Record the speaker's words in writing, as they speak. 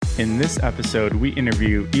In this episode, we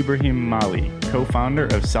interview Ibrahim Mali, co-founder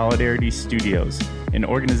of Solidarity Studios, an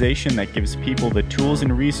organization that gives people the tools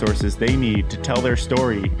and resources they need to tell their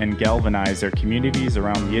story and galvanize their communities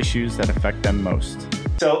around the issues that affect them most.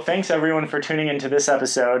 So thanks everyone for tuning into this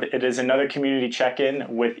episode. It is another community check-in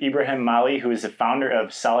with Ibrahim Mali, who is the founder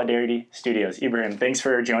of Solidarity Studios. Ibrahim, thanks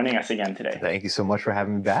for joining us again today. Thank you so much for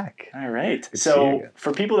having me back. All right. So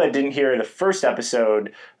for people that didn't hear the first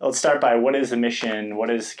episode, let's start by what is the mission?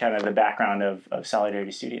 What is kind of the background of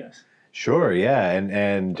Solidarity Studios? Sure, yeah,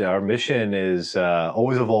 and our mission is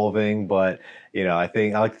always evolving, but I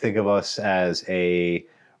like to think of us as a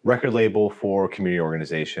record label for community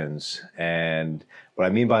organizations. And what I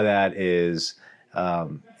mean by that is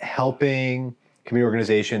helping community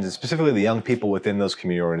organizations, and specifically the young people within those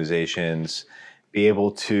community organizations, be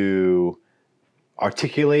able to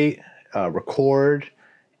articulate, record,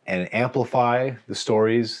 and amplify the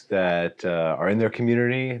stories that are in their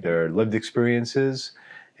community, their lived experiences,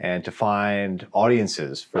 and to find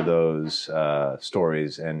audiences for those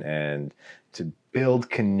stories and to build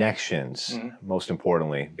connections, most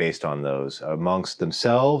importantly, based on those amongst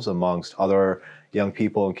themselves, amongst other young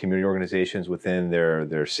people and community organizations within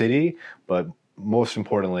their city, but most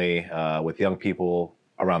importantly, with young people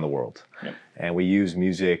around the world. Yep. And we use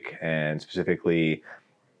music, and specifically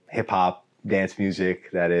hip-hop, dance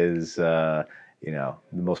music, that is the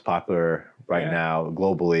most popular right now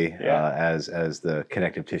globally as the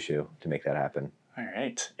connective tissue to make that happen. All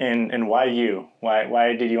right. And why you?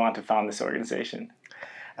 Why did you want to found this organization?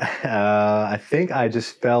 I think I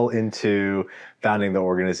just fell into founding the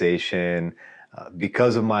organization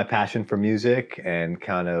because of my passion for music and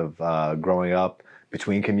kind of growing up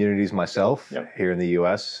between communities myself here in the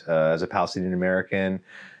U.S. As a Palestinian American,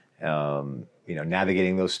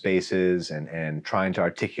 navigating those spaces and trying to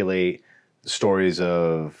articulate the stories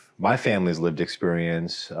of my family's lived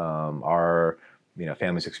experience, our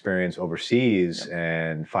family's experience overseas,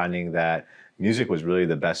 and finding that music was really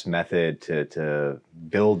the best method to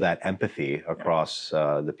build that empathy across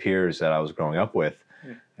the peers that I was growing up with.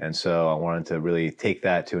 And so I wanted to really take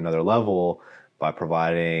that to another level by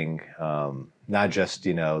providing not just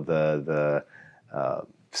the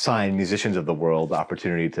signed musicians of the world the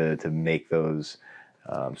opportunity to make those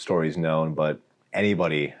stories known, but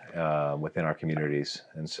anybody within our communities.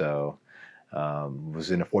 And so was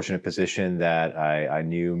in a fortunate position that I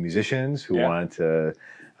knew musicians who wanted to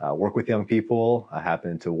work with young people. I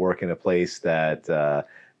happened to work in a place that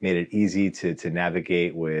made it easy to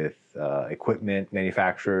navigate with equipment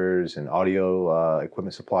manufacturers and audio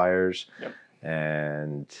equipment suppliers. Yep.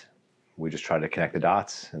 And we just tried to connect the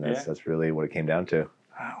dots, and that's really what it came down to.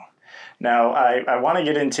 Wow. Now, I want to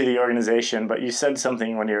get into the organization, but you said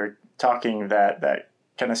something when you were talking that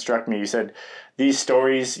kind of struck me. You said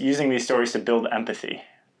using these stories to build empathy.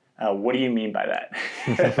 What do you mean by that?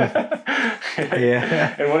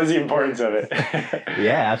 And what is the importance of it?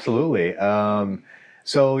 Yeah, absolutely.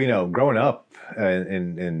 So, growing up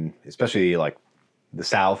in especially like the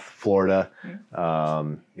South, Florida,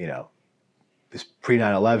 this pre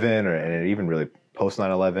 9/11 and even really post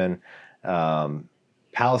 9/11,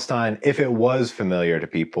 Palestine, if it was familiar to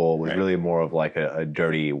people, was really more of like a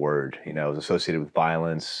dirty word. It was associated with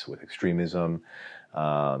violence, with extremism,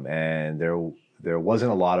 and there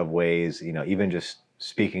wasn't a lot of ways, even just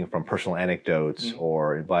speaking from personal anecdotes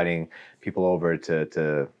or inviting people over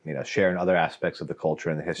to share in other aspects of the culture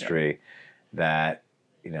and the history, that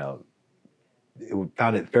it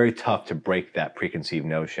found it very tough to break that preconceived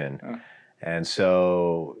notion. And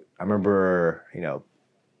so I remember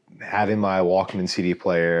having my Walkman CD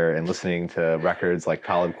player and listening to records like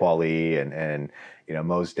Talib Kweli and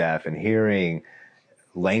Mos Def, and hearing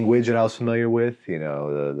language that I was familiar with,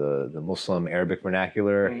 the Muslim Arabic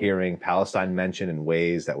vernacular, hearing Palestine mentioned in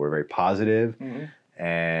ways that were very positive.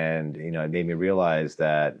 And, it made me realize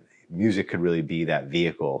that music could really be that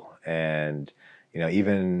vehicle. And,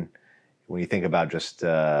 even when you think about just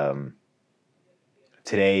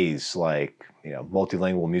today's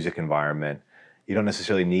multilingual music environment, you don't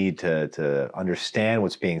necessarily need to understand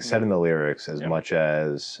what's being said in the lyrics as much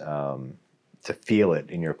as to feel it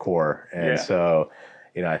in your core. And so,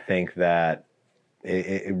 I think that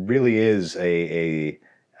it really is a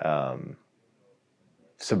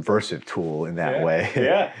subversive tool in that way.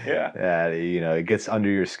 That, it gets under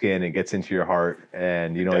your skin, it gets into your heart,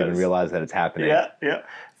 and you don't even realize that it's happening.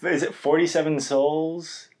 Is it 47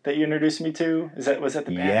 Souls that you introduced me to? Was that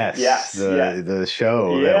the band? Yes. The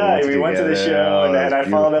show. Yeah, we went to the show, and I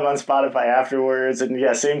followed them on Spotify afterwards. And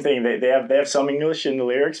same thing. They have some English in the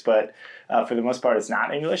lyrics, but for the most part, it's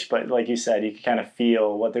not English, but like you said, you can kind of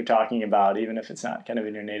feel what they're talking about, even if it's not kind of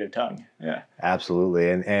in your native tongue. Yeah. Absolutely.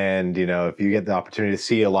 And if you get the opportunity to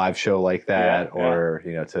see a live show like that, or,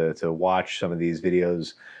 to watch some of these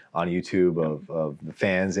videos on YouTube of the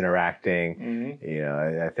fans interacting,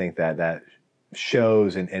 I think that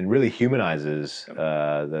shows and really humanizes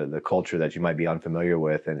the culture that you might be unfamiliar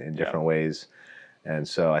with in different ways. And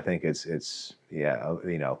so I think it's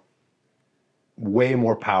way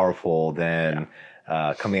more powerful than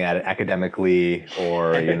coming at it academically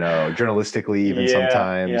or journalistically even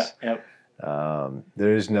sometimes.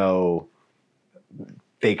 There's no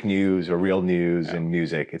fake news or real news in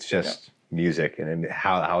music. It's just music and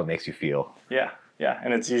how it makes you feel. Yeah,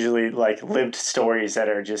 and it's usually like lived stories that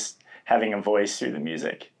are just having a voice through the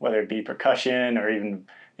music, whether it be percussion or even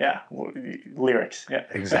lyrics. Yeah,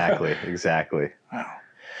 exactly. Wow.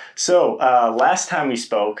 So last time we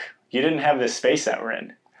spoke, you didn't have this space that we're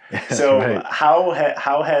in. So right.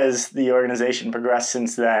 How has the organization progressed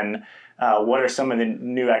since then? What are some of the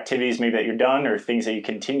new activities maybe that you're done or things that you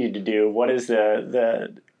continue to do? What does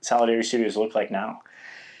the Solidarity Studios look like now?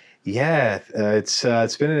 Yeah,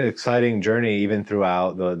 it's been an exciting journey even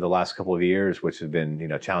throughout the last couple of years, which have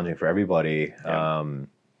been challenging for everybody. Yeah.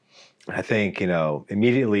 I think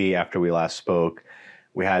immediately after we last spoke,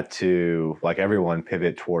 we had to, like everyone,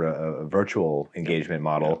 pivot toward a virtual engagement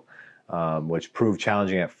model, which proved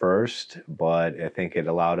challenging at first, but I think it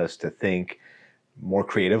allowed us to think more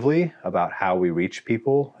creatively about how we reach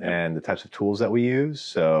people and the types of tools that we use.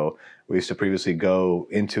 So we used to previously go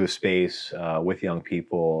into a space with young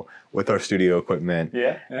people with our studio equipment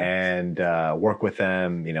and work with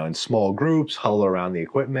them, in small groups, huddle around the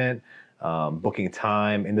equipment, booking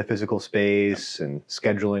time in the physical space and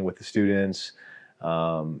scheduling with the students,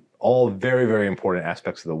 all very, very important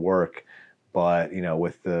aspects of the work. But,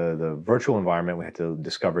 with the virtual environment, we had to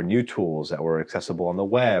discover new tools that were accessible on the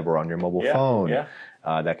web or on your mobile phone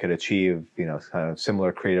that could achieve, kind of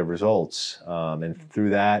similar creative results. And through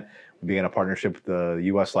that, we began a partnership with the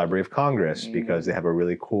U.S. Library of Congress because they have a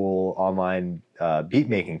really cool online beat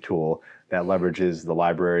making tool that leverages the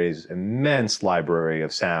library's immense library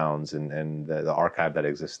of sounds and the archive that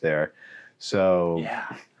exists there. So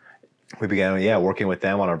we began working with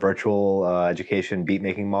them on a virtual education beat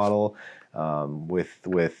making model. With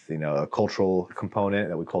a cultural component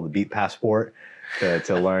that we call the Beat Passport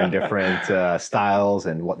to learn different styles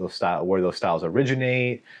and where those styles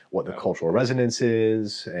originate, what the cultural resonance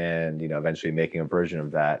is, and eventually making a version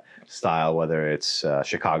of that style, whether it's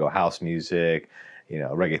Chicago house music,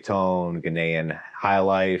 reggaeton, Ghanaian high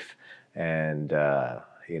life, and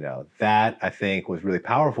that I think was really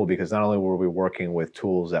powerful because not only were we working with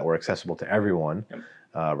tools that were accessible to everyone,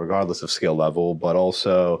 regardless of skill level, but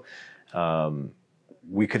also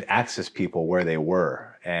we could access people where they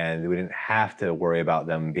were, and we didn't have to worry about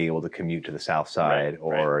them being able to commute to the South Side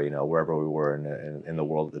or wherever we were in the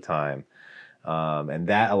world at the time. And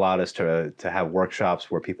that allowed us to have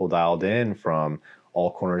workshops where people dialed in from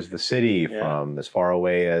all corners of the city, from as far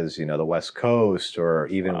away as the West Coast, or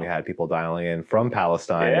even we had people dialing in from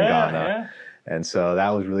Palestine and Ghana. And so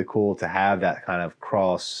that was really cool to have that kind of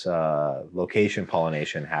cross location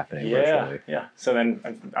pollination happening virtually. Yeah. So then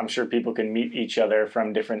I'm sure people can meet each other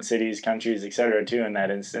from different cities, countries, et cetera, too, in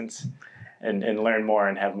that instance, and learn more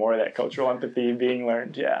and have more of that cultural empathy being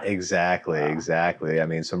learned. Yeah. Exactly. I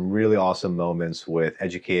mean, some really awesome moments with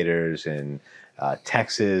educators in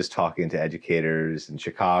Texas talking to educators in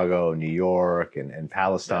Chicago, New York, and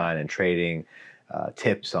Palestine, and trading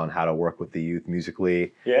tips on how to work with the youth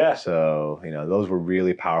musically. Yeah. So, those were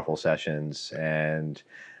really powerful sessions, and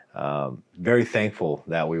very thankful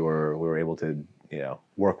that we were able to,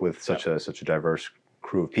 work with such a diverse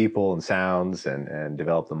crew of people and sounds and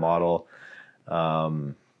develop the model.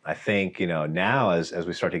 I think, now as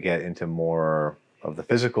we start to get into more of the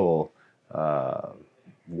physical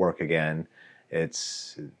work again,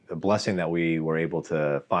 it's a blessing that we were able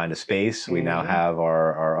to find a space. We now have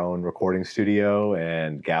our own recording studio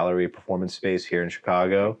and gallery performance space here in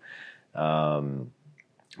Chicago.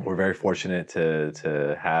 We're very fortunate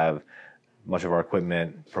to have much of our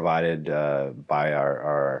equipment provided by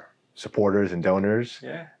our supporters and donors.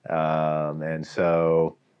 Yeah. And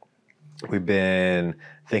so we've been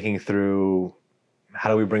thinking through how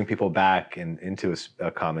do we bring people back into a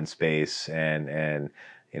common space and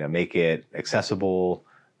make it accessible,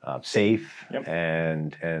 safe,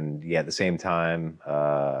 and at the same time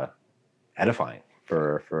edifying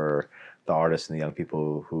for the artists and the young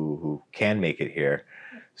people who can make it here.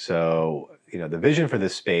 So the vision for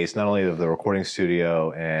this space, not only of the recording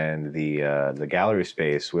studio and the gallery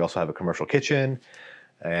space, we also have a commercial kitchen.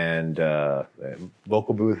 and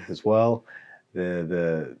vocal booth as well.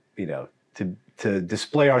 The to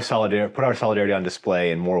display our solidarity, put our solidarity on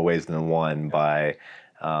display in more ways than one by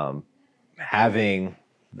having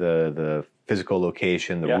the physical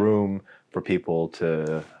location, the room for people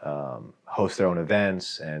to host their own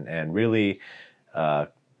events and really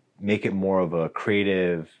make it more of a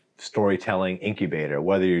creative storytelling incubator,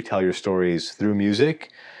 whether you tell your stories through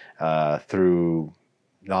music, through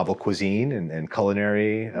novel cuisine and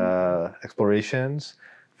culinary explorations,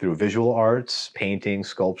 through visual arts, painting,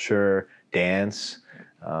 sculpture, dance.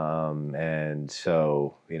 And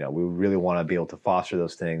so, we really want to be able to foster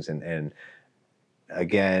those things and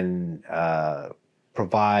again,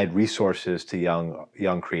 provide resources to young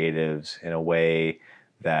creatives in a way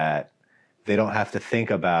that they don't have to think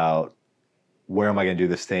about where am I going to do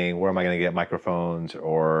this thing? Where am I going to get microphones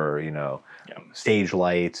or, stage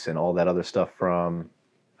lights and all that other stuff from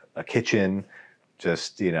a kitchen?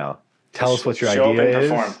 Just, tell us what your Show idea up and is.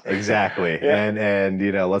 Perform. Exactly. And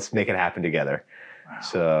let's make it happen together. Wow.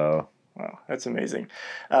 So. Wow, that's amazing.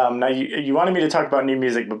 Now, you wanted me to talk about new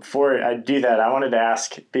music, but before I do that, I wanted to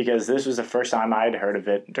ask, because this was the first time I had heard of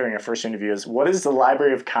it during our first interview, is what is the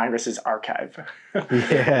Library of Congress's archive?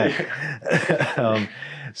 Yeah.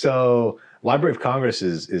 So Library of Congress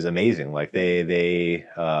is amazing. Like they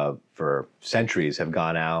for centuries have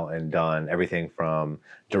gone out and done everything from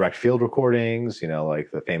direct field recordings,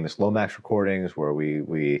 like the famous Lomax recordings where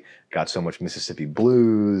we got so much Mississippi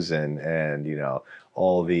blues and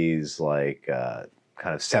all these like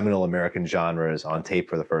kind of seminal American genres on tape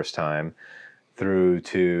for the first time, through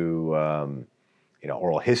to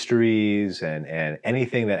oral histories and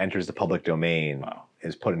anything that enters the public domain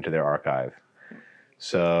is put into their archive.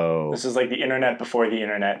 So this is like the internet before the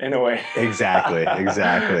internet, in a way. Exactly.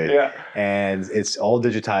 Yeah. And it's all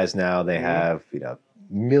digitized now. They have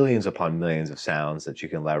millions upon millions of sounds that you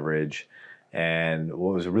can leverage. And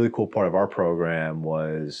what was a really cool part of our program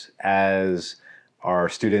was, as our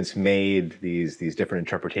students made these different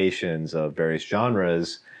interpretations of various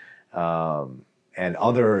genres, and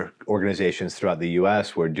other organizations throughout the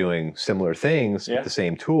U.S. were doing similar things with the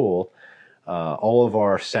same tool. All of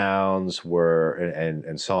our sounds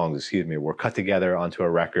and songs, were cut together onto a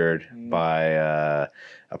record by a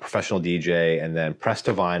professional DJ, and then pressed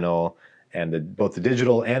to vinyl, and both the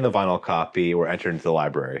digital and the vinyl copy were entered into the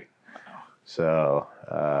library. So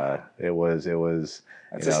it was.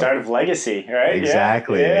 That's the start of legacy, right?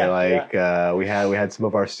 Exactly. Yeah. We had some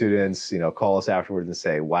of our students, call us afterwards and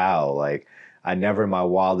say, "Wow, like I never in my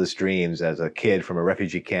wildest dreams as a kid from a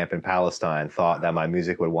refugee camp in Palestine thought that my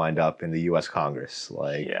music would wind up in the U.S. Congress."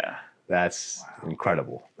 That's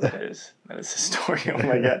incredible. That is a story. Oh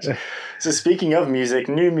my gosh. So speaking of music,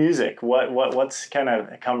 new music, what's kind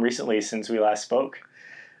of come recently since we last spoke?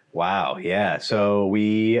 Wow, yeah. So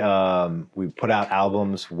we put out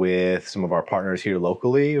albums with some of our partners here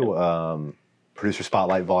locally. Producer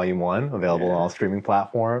Spotlight Volume 1, available on all streaming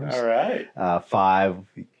platforms. All right. 5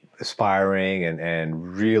 aspiring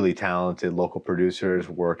and really talented local producers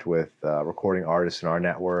worked with recording artists in our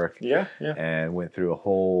network. Yeah. And went through a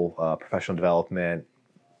whole professional development,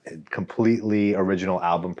 completely original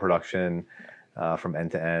album production. From end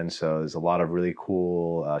to end. So there's a lot of really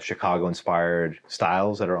cool Chicago-inspired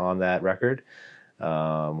styles that are on that record. We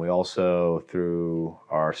also, through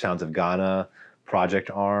our Sounds of Ghana project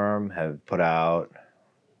arm, have put out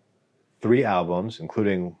 3 albums,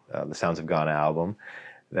 including the Sounds of Ghana album,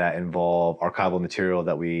 that involve archival material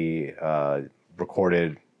that we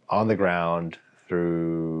recorded on the ground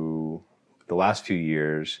through the last few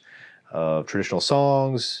years of traditional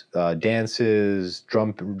songs, dances,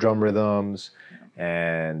 drum rhythms,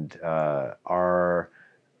 and our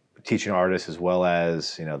teaching artists, as well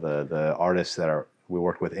as the artists that we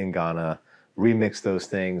worked with in Ghana, remix those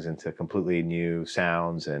things into completely new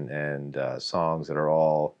sounds and songs that are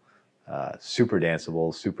all super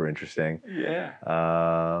danceable, super interesting. Yeah.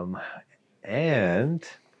 And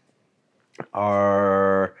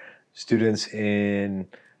our students in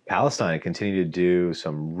Palestine continue to do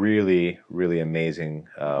some really, really amazing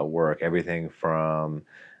work. Everything from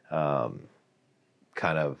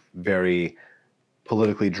kind of very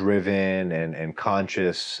politically driven and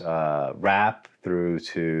conscious rap, through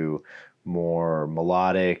to more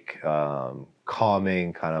melodic,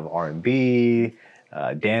 calming kind of R&B,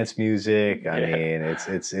 dance music. I mean,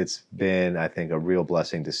 it's been, I think, a real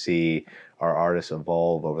blessing to see our artists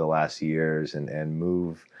evolve over the last years and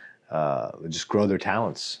move, just grow their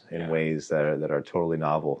talents in ways that are totally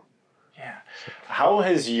novel. Yeah. How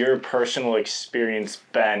has your personal experience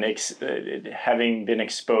been, having been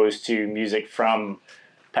exposed to music from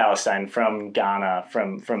Palestine, from Ghana,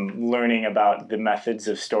 from learning about the methods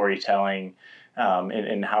of storytelling,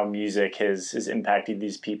 and how music has impacted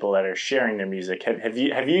these people that are sharing their music. Have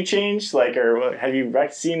you changed, like, or have you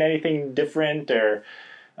seen anything different, or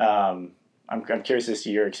I'm curious as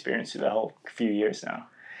to your experience through the whole few years now.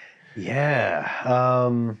 Yeah, I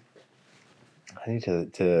need to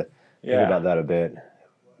think about that a bit.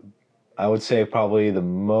 I would say probably the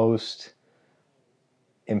most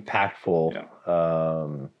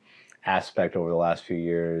impactful aspect over the last few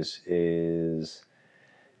years is,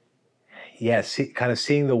 kind of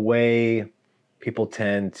seeing the way people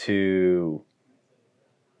tend to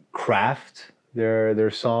craft their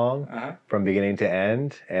song from beginning to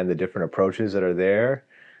end, and the different approaches that are there.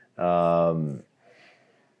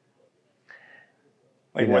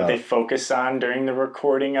 Like what they focus on during the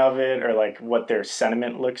recording of it, or like what their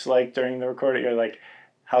sentiment looks like during the recording, or like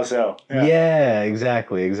how so? Yeah,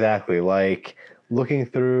 exactly. Like looking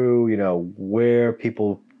through, where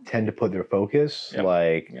people tend to put their focus,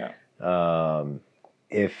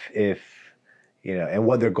 if and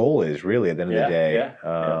what their goal is really at the end of the day.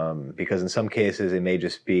 Because in some cases it may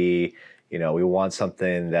just be, we want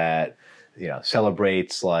something that,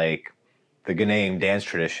 celebrates like the Ghanaian dance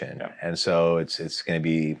tradition. And so it's going to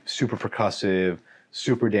be super percussive,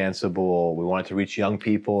 super danceable. We want it to reach young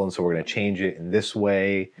people, and so we're going to change it in this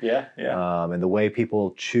way. And the way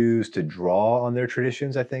people choose to draw on their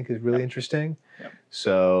traditions, I think, is really interesting.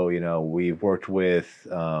 So, we've worked with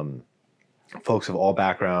folks of all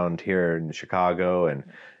background here in Chicago, and,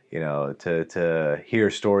 to hear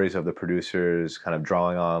stories of the producers kind of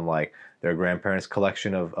drawing on like their grandparents'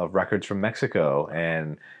 collection of records from Mexico,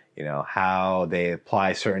 and, how they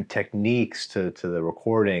apply certain techniques to the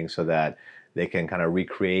recording so that they can kind of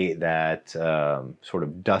recreate that sort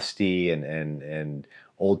of dusty and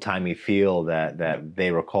old-timey feel that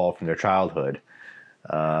they recall from their childhood,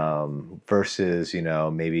 versus,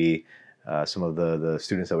 maybe some of the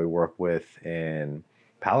students that we work with in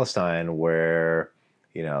Palestine, where,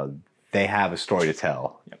 they have a story to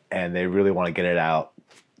tell and they really want to get it out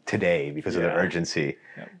today because of the urgency.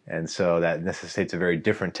 And so that necessitates a very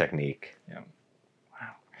different technique.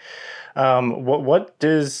 Wow. What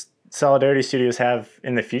does Solidarity Studios have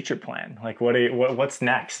in the future plan? Like what's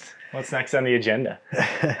next? What's next on the agenda?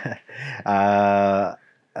 I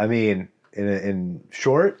mean, in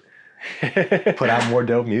short, put out more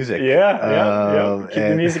dope music. Keep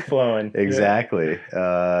the music flowing. Exactly.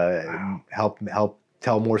 Help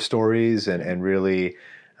tell more stories and really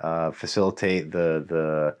facilitate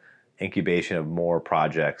the incubation of more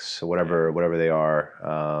projects, whatever they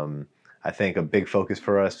are. I think a big focus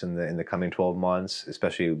for us in the coming 12 months,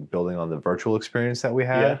 especially building on the virtual experience that we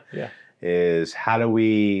had, is how do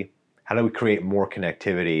we create more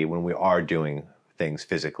connectivity when we are doing things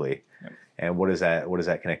physically, and what does that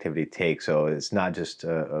connectivity take? So it's not just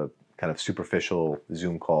a kind of superficial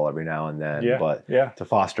Zoom call every now and then, but to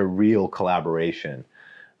foster real collaboration.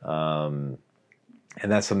 And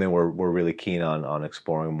that's something we're really keen on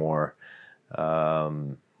exploring more.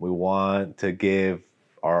 We want to give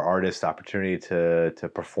our artists the opportunity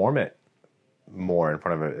to perform it more in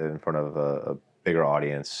front of a bigger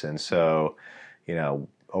audience. And so,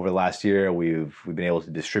 over the last year, we've been able to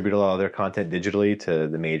distribute a lot of their content digitally to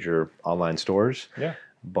the major online stores.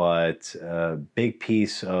 But a big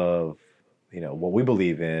piece of what we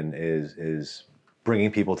believe in is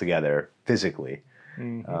bringing people together physically.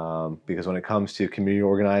 Because when it comes to community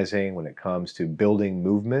organizing, when it comes to building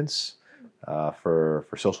movements for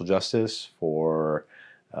social justice, for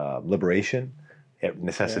liberation, it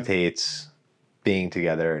necessitates being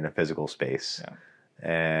together in a physical space.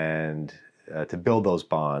 And to build those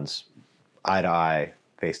bonds eye to eye,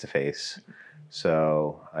 face to face.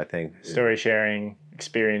 So I think story sharing,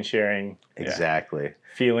 experience sharing, exactly,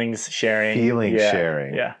 feelings sharing,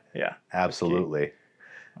 sharing, Wow. Absolutely.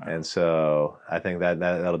 And so I think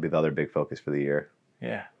that'll be the other big focus for the year.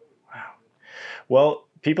 Yeah. Wow. Well,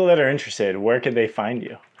 people that are interested, where could they find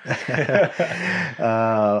you?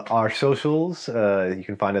 Our socials, you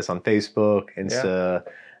can find us on Facebook, Insta,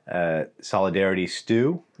 Solidarity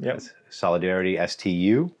Stu. Solidarity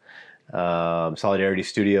STU.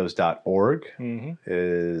 SolidarityStudios.org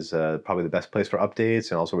is probably the best place for updates,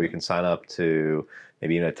 and also where you can sign up to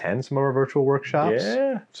maybe even attend some of our virtual workshops.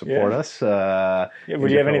 Support us.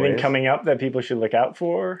 Would you have anything coming up that people should look out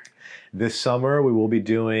for? This summer, we will be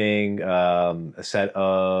doing a set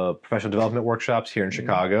of professional development workshops here in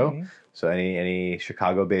Chicago. So any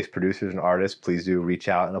Chicago-based producers and artists, please do reach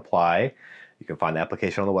out and apply. You can find the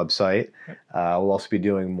application on the website. We'll also be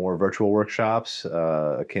doing more virtual workshops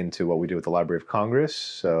akin to what we do with the Library of Congress.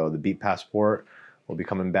 So the Beat Passport will be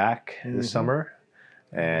coming back this summer.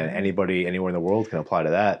 and anybody anywhere in the world can apply to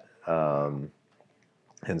that.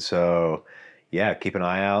 And so, yeah, keep an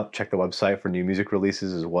eye out. Check the website for new music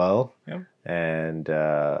releases as well, and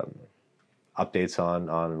updates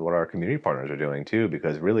on what our community partners are doing too.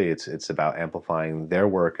 Because really, it's about amplifying their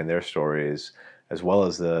work and their stories, as well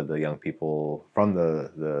as the young people from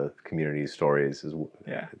the community stories at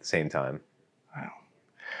the same time. Wow.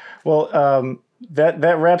 Well,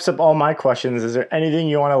 that wraps up all my questions. Is there anything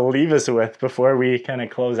you want to leave us with before we kind of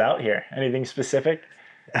close out here? Anything specific?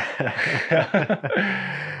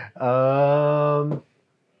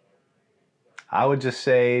 I would just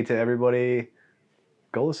say to everybody,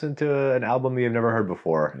 go listen to an album you've never heard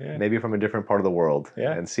before, maybe from a different part of the world,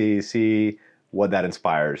 and see what that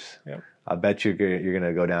inspires. Yep. I bet you're going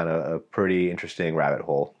to go down a pretty interesting rabbit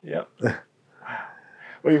hole. Yep.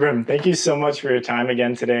 Well, Ibrahim, thank you so much for your time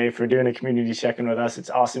again today, for doing a community check-in with us.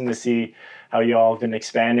 It's awesome to see how you all have been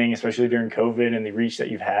expanding, especially during COVID and the reach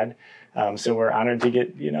that you've had. So we're honored to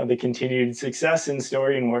get, the continued success and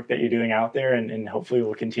story and work that you're doing out there, and hopefully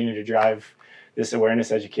we'll continue to drive this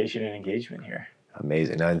awareness, education, and engagement here.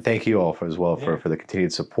 Amazing. And thank you all for the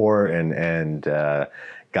continued support and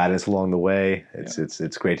guidance along the way.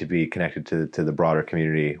 It's great to be connected to the broader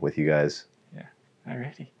community with you guys. Yeah. All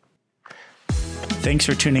righty. Thanks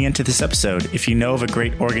for tuning into this episode. If you know of a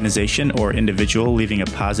great organization or individual leaving a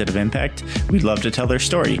positive impact, we'd love to tell their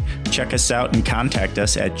story. Check us out and contact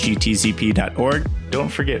us at gtzp.org. Don't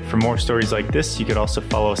forget, for more stories like this, you could also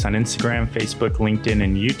follow us on Instagram, Facebook, LinkedIn,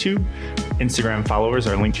 and YouTube. Instagram followers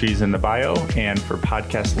are link trees in the bio. And for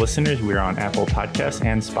podcast listeners, we're on Apple Podcasts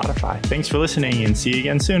and Spotify. Thanks for listening, and see you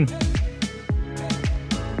again soon.